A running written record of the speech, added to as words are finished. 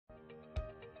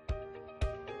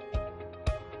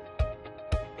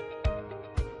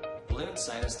Balloon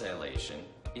sinus dilation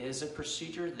is a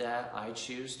procedure that I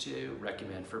choose to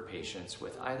recommend for patients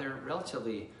with either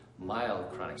relatively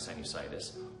mild chronic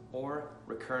sinusitis or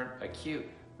recurrent acute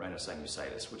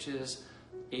rhinosinusitis, which is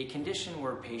a condition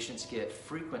where patients get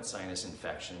frequent sinus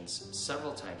infections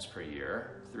several times per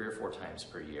year, 3 or 4 times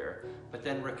per year, but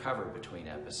then recover between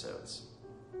episodes.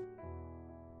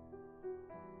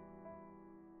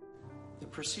 The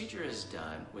procedure is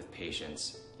done with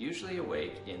patients usually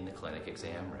awake in the clinic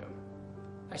exam room.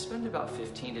 I spend about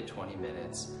 15 to 20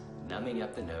 minutes numbing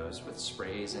up the nose with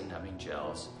sprays and numbing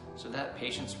gels so that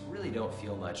patients really don't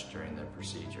feel much during the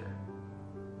procedure.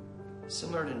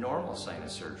 Similar to normal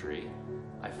sinus surgery,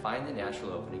 I find the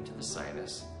natural opening to the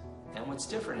sinus, and what's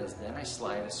different is then I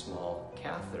slide a small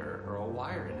catheter or a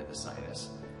wire into the sinus,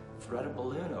 thread a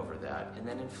balloon over that, and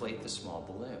then inflate the small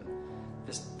balloon.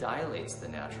 This dilates the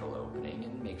natural opening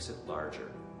and makes it larger.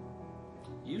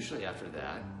 Usually after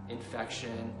that,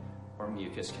 infection or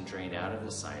mucus can drain out of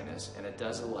the sinus, and it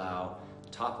does allow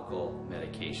topical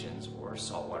medications or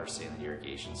saltwater saline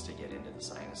irrigations to get into the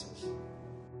sinuses.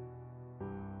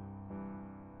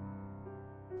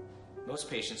 Most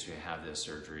patients who have this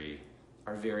surgery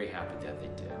are very happy that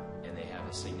they do, and they have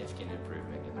a significant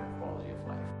improvement in their quality of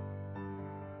life.